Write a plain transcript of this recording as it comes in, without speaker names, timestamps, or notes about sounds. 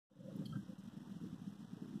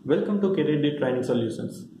Welcome to Careerdeed Training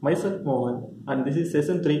Solutions. Myself Mohan and this is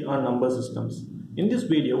session 3 on number systems. In this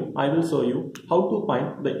video, I will show you how to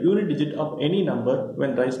find the unit digit of any number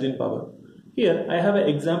when raised in power. Here I have an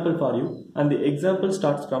example for you and the example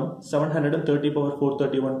starts from 730 power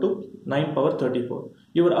 431 to 9 power 34.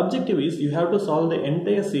 Your objective is you have to solve the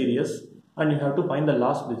entire series and you have to find the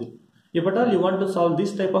last digit. If at all you want to solve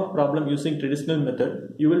this type of problem using traditional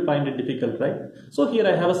method, you will find it difficult, right? So here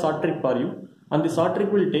I have a short trick for you. And the short trick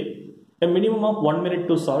will take a minimum of 1 minute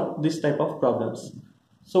to solve this type of problems.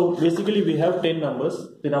 So basically we have 10 numbers.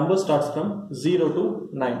 The number starts from 0 to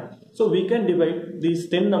 9. So we can divide these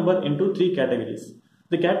 10 numbers into 3 categories.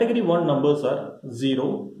 The category 1 numbers are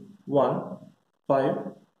 0, 1, 5,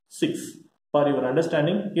 6. For your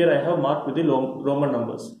understanding, here I have marked with the Roman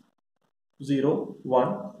numbers 0,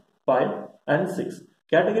 1, 5 and 6.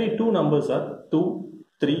 Category 2 numbers are 2,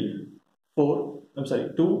 3,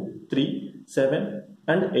 7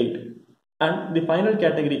 and 8, and the final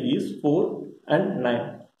category is 4 and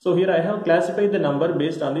 9. So here I have classified the number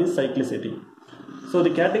based on the cyclicity. So the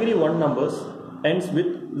category 1 numbers ends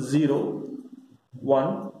with 0,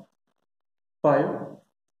 1, 5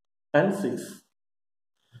 and 6.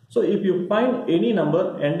 So if you find any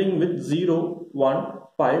number ending with 0, 1,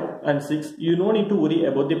 5 and 6, you no need to worry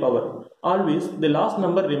about the power. Always the last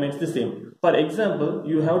number remains the same. For example,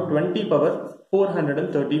 you have 20 power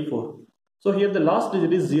 434. So here the last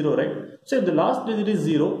digit is 0, right? So if the last digit is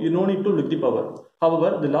 0, you no need to look the power.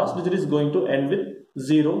 However, the last digit is going to end with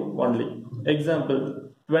 0 only. Example,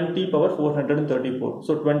 20 power 434.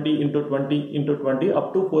 So 20 into 20 into 20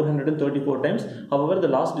 up to 434 times. However, the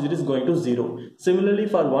last digit is going to 0. Similarly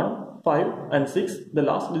for 1, 5 and 6, the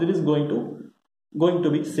last digit is going to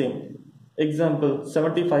be same. Example,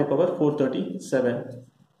 75 power 437.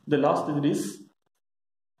 The last digit is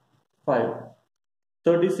 5.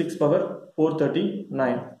 36 power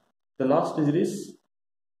 439. The last digit is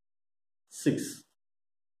 6.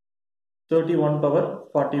 31 power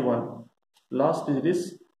 41. Last digit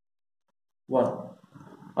is 1.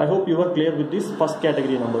 I hope you are clear with this first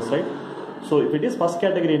category numbers, right? So if it is first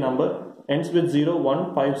category number ends with 0,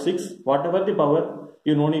 1, 5, 6, whatever the power,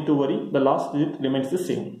 you no need to worry, the last digit remains the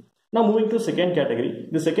same. Now moving to second category.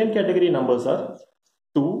 The second category numbers are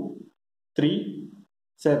 2, 3,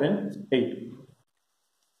 7, 8.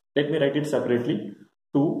 Let me write it separately.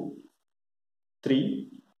 2, 3,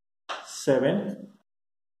 7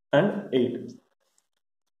 and 8.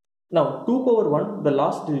 Now 2 power 1, the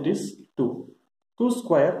last digit is 2. 2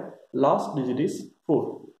 square, last digit is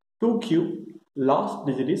 4. 2 cube, last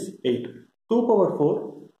digit is 8. 2 power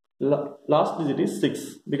 4, last digit is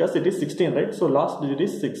 6 because it is 16, right? So last digit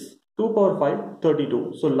is 6. 2 power 5,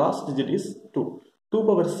 32. So last digit is 2. 2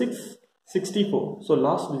 power 6, 64. So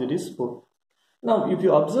last digit is 4. Now if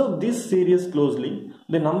you observe this series closely,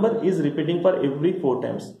 the number is repeating for every 4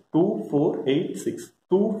 times. 2, 4, 8, 6.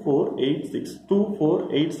 2, 4, 8, 6. 2,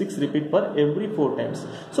 4, 8, 6 repeat for every 4 times.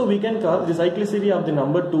 So we can call the cyclicity of the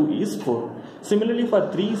number 2 is 4. Similarly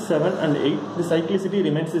for 3, 7 and 8, the cyclicity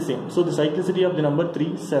remains the same. So the cyclicity of the number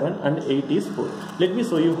 3, 7 and 8 is 4. Let me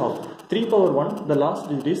show you how. 3 power 1, the last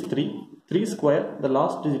digit is 3. 3 square, the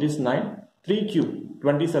last digit is 9. 3 cube,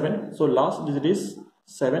 27. So last digit is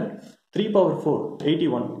 7. 3 power 4,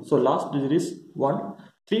 81. So last digit is 1.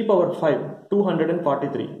 3 power 5,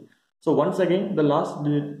 243. So once again the last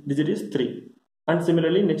digit is 3. And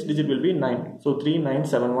similarly next digit will be 9. So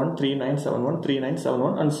 3971, 3971,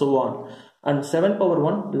 3971 and so on. And 7 power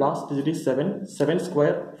 1, last digit is 7. 7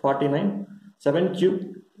 square, 49. 7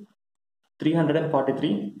 cube,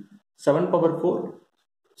 343. 7 power 4.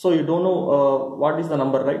 So you don't know what is the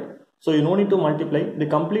number, right? So you no need to multiply the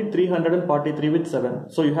complete 343 with 7.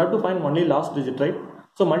 So you have to find only last digit, right?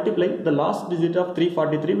 So multiply the last digit of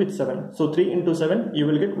 343 with 7. So 3 into 7, you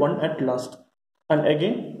will get 1 at last. And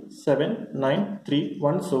again 7, 9, 3,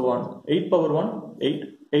 1, so on. 8 power 1,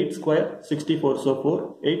 8. 8 square, 64. So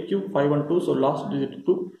 4. 8 cube, 5 and 2. So last digit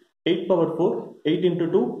 2. 8 power 4, 8 into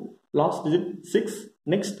 2. Last digit 6.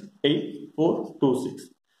 Next 8, 4, 2, 6.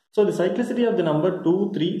 So the cyclicity of the number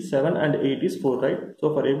 2, 3, 7 and 8 is 4, right?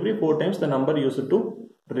 So for every 4 times the number used to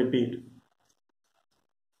repeat.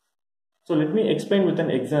 So let me explain with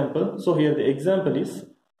an example. So here the example is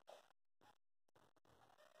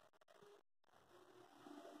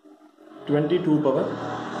 22 power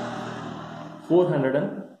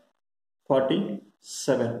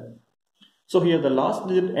 447. So here the last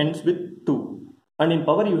digit ends with 2 and in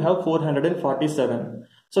power you have 447.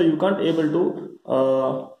 So you can't able to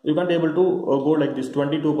go like this: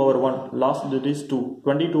 22 power 1, last digit is 2,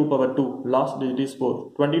 22 power 2, last digit is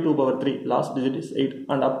 4, 22 power 3, last digit is 8,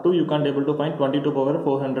 and up to you can't able to find 22 power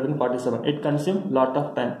 447. It consumes lot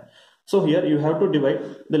of time. So here you have to divide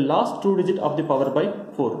the last two digit of the power by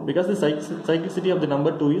 4, because the cyclicity of the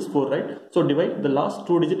number 2 is 4, right? So divide the last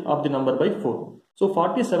two digit of the number by 4. So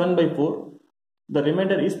 47 by 4, the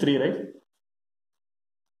remainder is 3, right?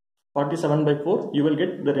 47 by 4, you will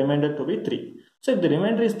get the remainder to be 3. So if the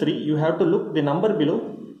remainder is 3, you have to look the number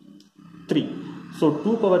below 3. So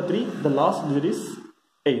 2 power 3, the last digit is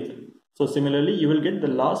 8. So similarly, you will get the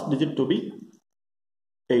last digit to be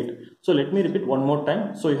 8. So let me repeat one more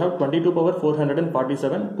time. So you have 22 power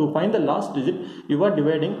 447. To find the last digit, you are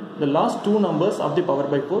dividing the last two numbers of the power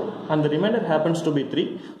by 4, and the remainder happens to be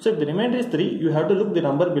 3. So if the remainder is 3, you have to look the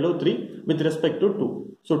number below 3 with respect to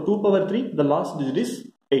 2. So 2 power 3, the last digit is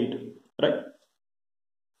 8, right?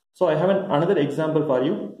 So I have another example for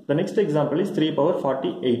you. The next example is 3 power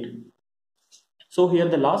 48. So here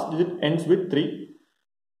the last digit ends with 3.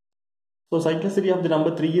 So cyclicity of the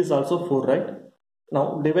number 3 is also 4, right?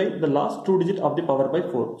 Now divide the last two digit of the power by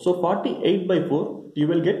 4. So 48 by 4, you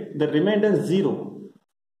will get the remainder 0.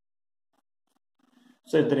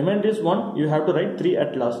 So if the remainder is 1, you have to write 3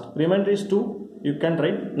 at last. Remainder is 2, you can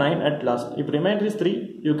write 9 at last. If remainder is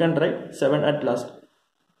 3, you can write 7 at last.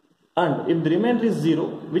 And if the remainder is 0,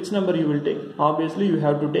 which number you will take? Obviously you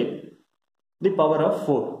have to take the power of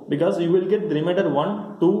 4, because you will get the remainder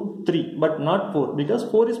 1, 2, 3, but not 4, because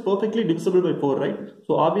 4 is perfectly divisible by 4, right?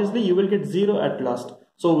 So obviously you will get 0 at last.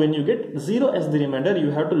 So when you get 0 as the remainder,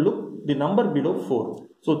 you have to look the number below 4.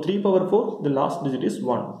 So 3 power 4, the last digit is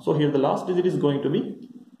 1. So here the last digit is going to be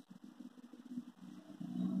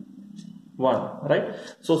 1, right?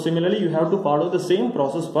 So similarly you have to follow the same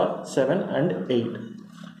process for 7 and 8.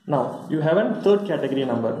 Now you have a third category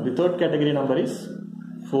number. The third category number is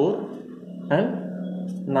 4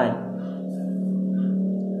 and 9.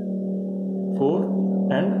 4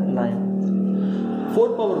 and 9. 4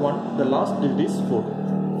 power 1, the last digit is 4.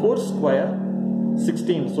 4 square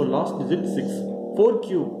 16, so last digit 6. 4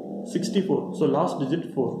 cube 64, so last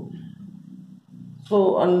digit 4.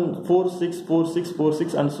 So and 4 6 4 6 4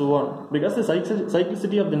 6 and so on, because the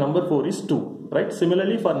cyclicity of the number 4 is 2, right?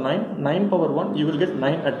 Similarly for 9 power 1, you will get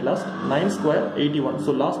 9 at last. 9 square 81,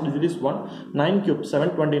 so last digit is 1. 9 cube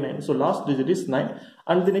 729, so last digit is 9,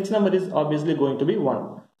 and the next number is obviously going to be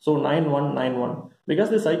 1. So 9191, because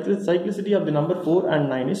the cyclicity of the number 4 and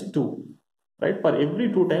 9 is 2, right? For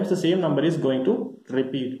every 2 times the same number is going to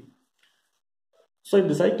repeat. So if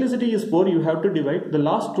the cyclicity is 4, you have to divide the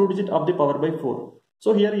last two digit of the power by 4.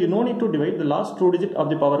 So here you no need to divide the last two digit of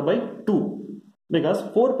the power by 2, because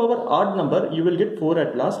 4 power odd number you will get 4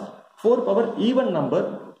 at last. 4 power even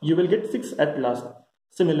number you will get 6 at last.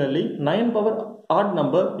 Similarly 9 power odd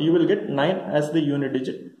number you will get 9 as the unit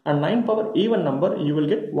digit, and 9 power even number you will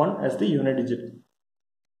get 1 as the unit digit.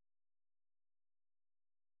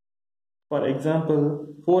 For example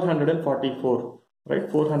 444,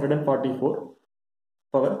 right? 444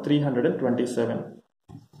 power 327.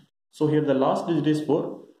 So here the last digit is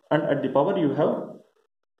 4, and at the power you have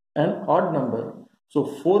an odd number. So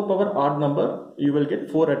 4 power odd number you will get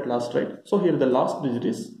 4 at last, right? So here the last digit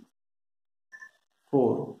is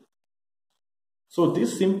 4. So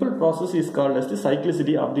this simple process is called as the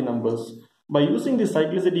cyclicity of the numbers. By using the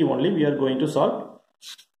cyclicity only, we are going to solve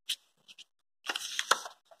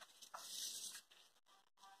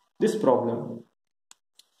this problem.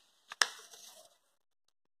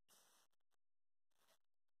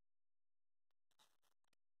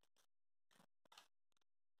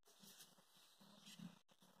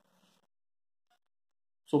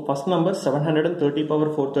 So first number 730 power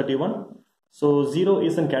 431. So 0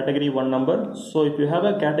 is in category 1 number. So if you have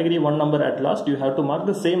a category 1 number at last, you have to mark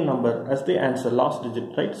the same number as the answer, last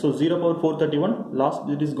digit, right? So 0 power 431, last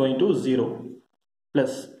digit is going to 0,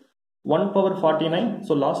 plus 1 power 49,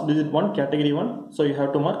 so last digit 1, category 1, so you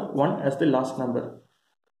have to mark 1 as the last number.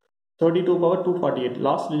 32 power 248,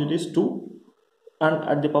 last digit is 2, and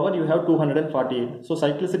at the power you have 248. So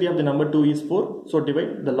cyclicity of the number 2 is 4, so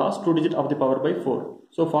divide the last two digit of the power by 4.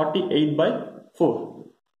 So 48 by 4,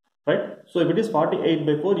 right? So if it is 48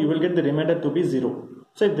 by 4, you will get the remainder to be 0.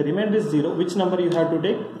 So if the remainder is 0, which number you have to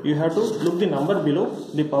take? You have to look the number below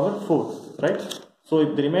the power 4, right? So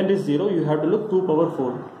if the remainder is 0, you have to look 2 power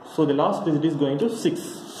 4. So the last digit is going to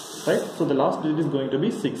 6, right? So the last digit is going to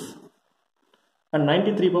be 6. And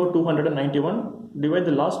 93 power 291, divide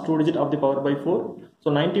the last two digit of the power by 4.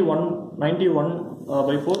 So 91 by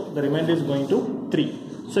 4, the remainder is going to 3.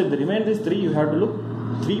 So if the remainder is 3, you have to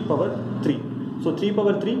look 3 power 3. So 3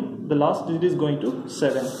 power 3, the last digit is going to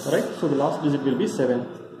 7, right? So the last digit will be 7.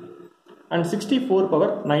 And 64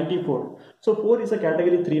 power 94. So 4 is a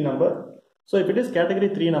category 3 number. So if it is category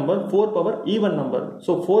 3 number, 4 power even number.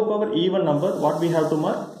 So 4 power even number, what we have to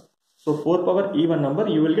mark? So 4 power even number,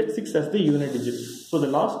 you will get 6 as the unit digit. So the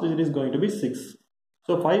last digit is going to be 6.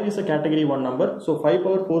 So 5 is a category 1 number. So 5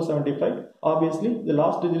 power 475. Obviously the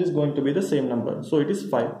last digit is going to be the same number. So it is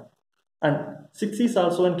 5. And 6 is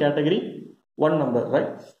also in category 1 number,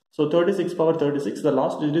 right? So 36 power 36, the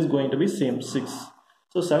last digit is going to be same, 6.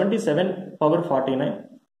 So 77 power 49.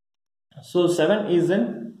 So 7 is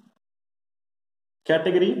in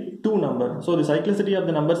category 2 number. So the cyclicity of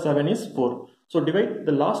the number 7 is 4. So divide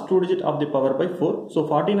the last 2 digit of the power by 4. So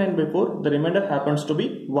 49 by 4, the remainder happens to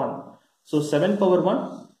be 1. So 7 power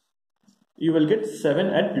 1, you will get 7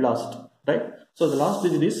 at last, right? So the last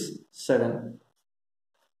digit is 7.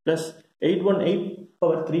 Plus 818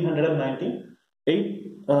 power 390.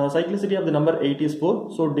 8 cyclicity of the number 8 is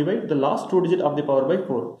 4. So divide the last 2 digit of the power by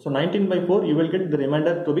 4. So 19 by 4, you will get the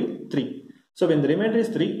remainder to be 3. So when the remainder is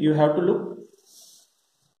 3, you have to look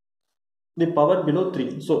the power below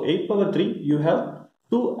 3. So 8 power 3, you have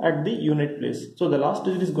 2 at the unit place. So the last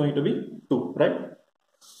digit is going to be 2, right?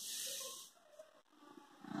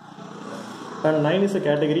 And 9 is a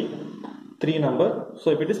category 3 number. So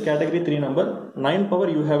if it is category 3 number, 9 power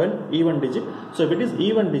you have an even digit. So if it is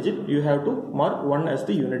even digit, you have to mark 1 as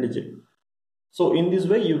the unit digit. So in this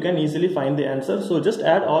way you can easily find the answer. So just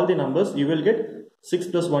add all the numbers, you will get 6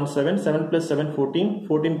 plus 1 7, 7 plus 7 14,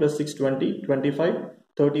 14 plus 6 20, 25,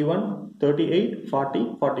 31, 38,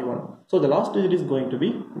 40, 41. So the last digit is going to be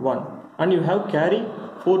 1. And you have carry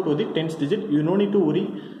 4 to the 10th digit. You no need to worry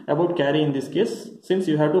about carry in this case, since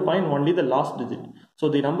you have to find only the last digit. So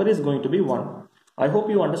the number is going to be 1. I hope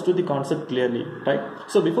you understood the concept clearly, right?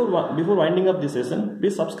 So before winding up this session,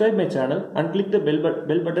 please subscribe my channel and click the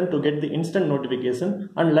bell button to get the instant notification,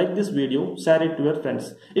 and like this video, share it to your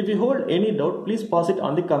friends. If you hold any doubt, please pass it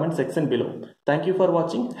on the comment section below. Thank you for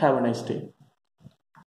watching. Have a nice day.